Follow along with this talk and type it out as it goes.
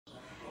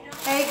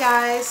Hey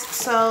guys,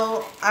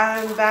 so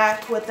I'm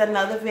back with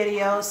another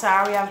video.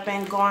 Sorry I've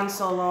been gone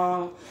so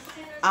long.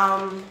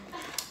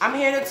 I'm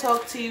here to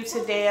talk to you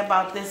today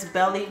about this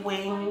belly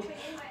wing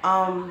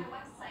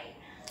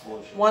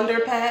wonder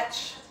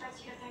patch.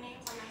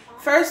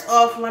 First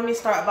off, let me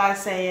start by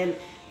saying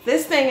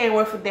this thing ain't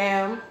worth a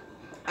damn.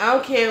 I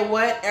don't care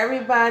what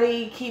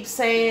everybody keeps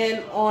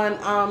saying on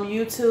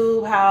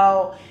YouTube,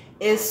 how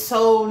it's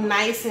so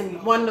nice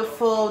and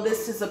wonderful.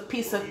 This is a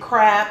piece of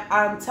crap.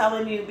 I'm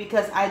telling you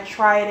because I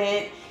tried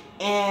it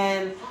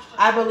and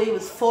I believe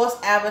it's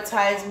false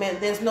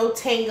advertisement. There's no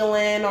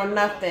tingling or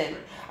nothing.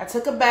 I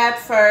took a bath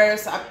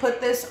first. I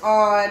put this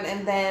on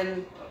and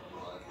then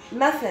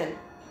nothing.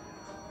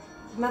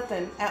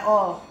 Nothing at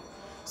all.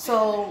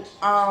 So,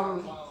 I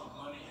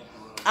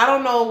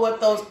don't know what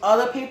those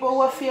other people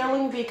were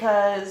feeling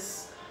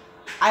because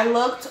I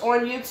looked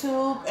on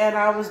YouTube and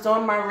I was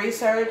doing my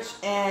research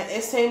and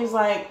it seems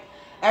like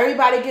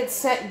everybody gets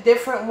sent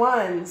different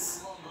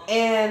ones.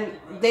 And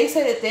they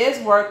said that theirs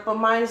worked, but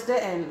mine's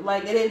didn't.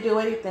 Like, it didn't do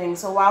anything.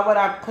 So why would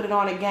I put it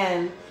on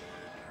again?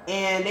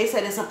 And they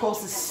said it's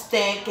supposed to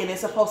stick and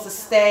it's supposed to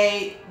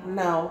stay.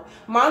 No.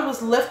 Mine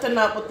was lifting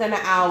up within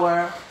an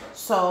hour.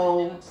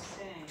 So...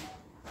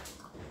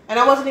 and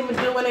I wasn't even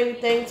doing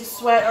anything to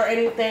sweat or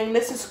anything.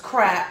 This is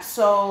crap.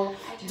 So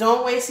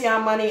don't waste your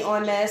money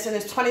on this. And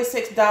it's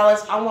 $26.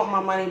 I want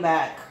my money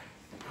back.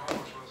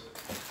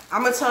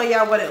 I'm going to tell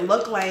y'all what it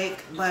looked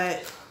like.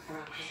 But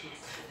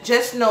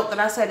just note that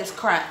I said it's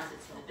crap.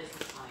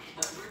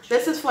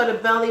 This is for the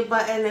belly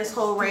button. This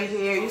hole right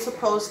here. You're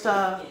supposed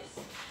to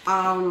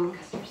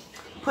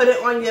put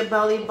it on your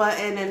belly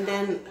button and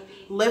then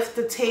lift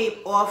the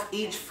tape off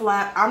each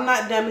flap. I'm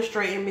not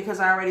demonstrating because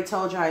I already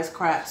told y'all it's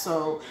crap,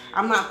 so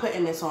I'm not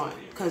putting this on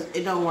because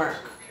it don't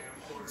work.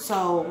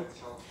 So,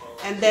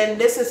 and then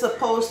this is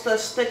supposed to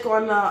stick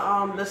on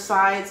the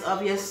sides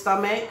of your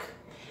stomach,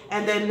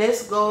 and then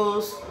this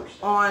goes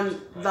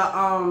on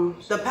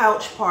the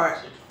pouch part,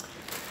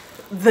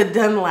 the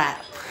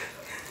Dunlap.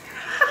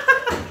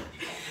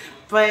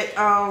 But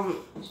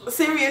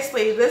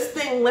seriously, this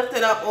thing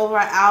lifted up over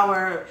an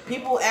hour.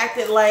 People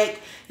acted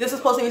like this is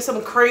supposed to be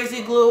some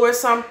crazy glue or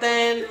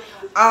something.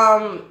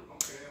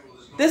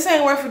 This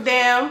ain't worth a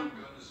damn.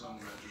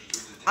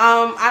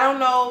 I don't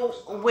know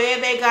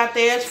where they got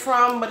theirs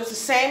from, but it's the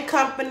same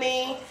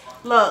company.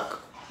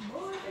 Look,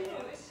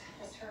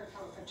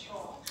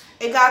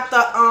 it got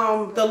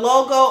the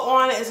logo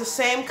on it. It's the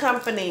same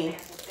company.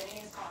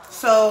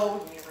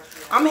 So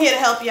I'm here to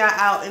help y'all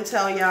out and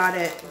tell y'all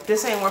that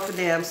this ain't worth a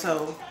damn.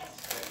 So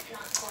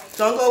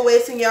don't go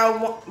wasting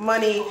y'all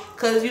money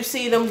because you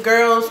see them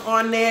girls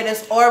on there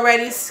that's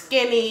already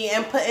skinny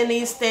and putting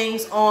these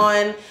things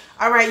on.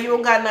 All right, you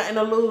don't got nothing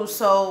to lose.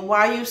 So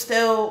why you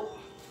still,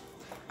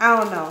 I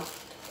don't know.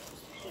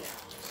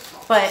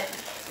 But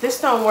this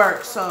don't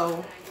work.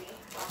 So,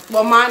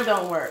 well, mine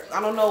don't work.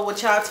 I don't know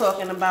what y'all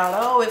talking about.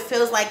 Oh, it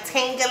feels like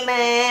tingling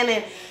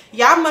and...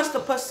 y'all must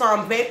have put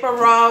some vapor,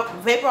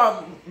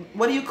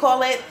 what do you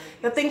call it?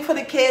 The thing for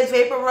the kids,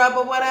 vapor rub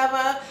or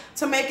whatever,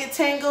 to make it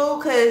tingle.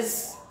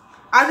 Because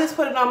I just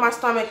put it on my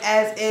stomach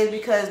as is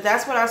because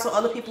that's what I saw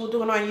other people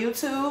doing on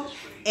YouTube.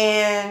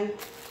 And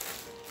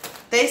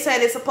they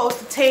said it's supposed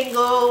to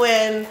tingle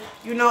and,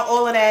 you know,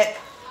 all of that.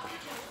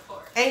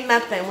 Ain't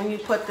nothing when you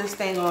put this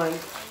thing on.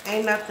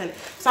 Ain't nothing.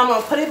 So I'm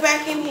going to put it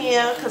back in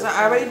here because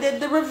I already did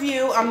the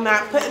review. I'm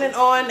not putting it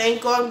on.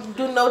 Ain't going to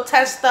do no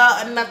tester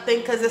or nothing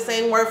because this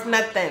ain't worth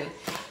nothing.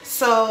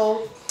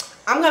 So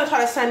I'm going to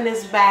try to send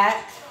this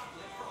back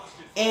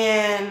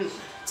and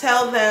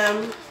tell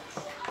them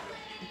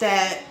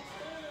that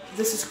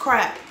this is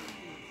crap.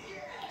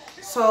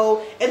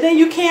 So, and then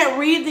you can't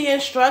read the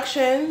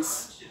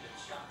instructions.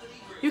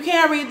 You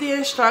can't read the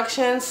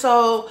instructions,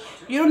 so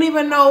you don't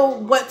even know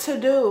what to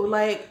do.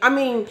 Like, I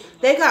mean,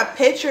 they got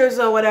pictures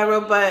or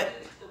whatever, but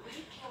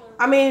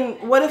I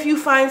mean, what if you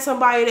find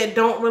somebody that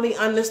don't really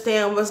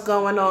understand what's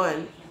going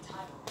on?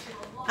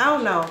 I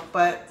don't know,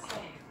 but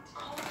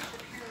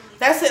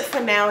that's it for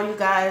now, you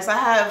guys.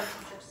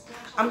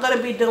 I'm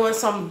gonna be doing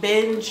some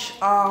binge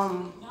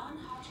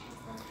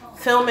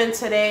filming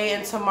today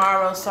and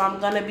tomorrow, so I'm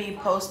gonna be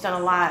posting a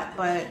lot,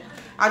 but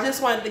I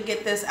just wanted to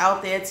get this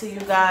out there to you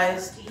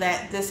guys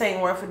that this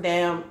ain't worth a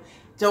damn.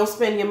 Don't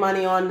spend your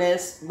money on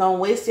this. Don't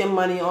waste your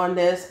money on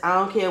this. I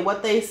don't care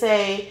what they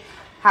say,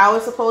 how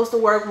it's supposed to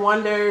work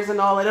wonders and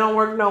all. It don't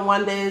work no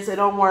wonders. It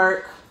don't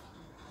work.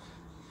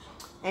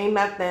 Ain't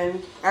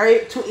nothing.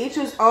 To each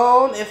his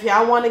own. If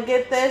y'all want to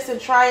get this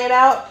and try it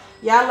out,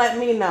 y'all let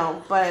me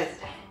know. But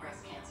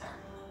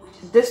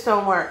this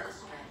don't work.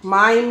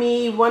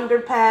 Mymi, Wonder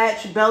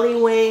Patch, Belly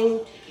Wing.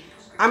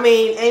 I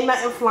mean, ain't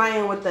nothing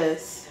flying with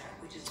this.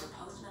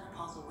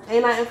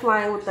 Ain't nothing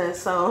flying with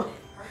this. So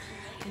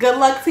good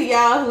luck to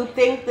y'all who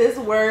think this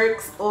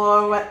works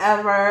or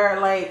whatever.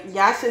 Like,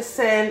 y'all should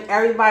send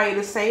everybody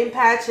the same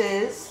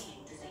patches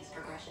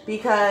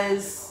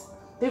because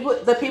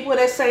the people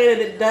that say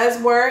that it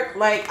does work,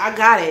 like, I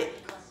got it.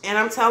 And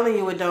I'm telling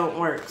you it don't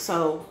work.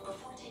 So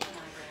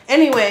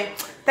anyway,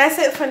 that's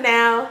it for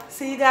now.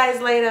 See you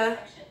guys later.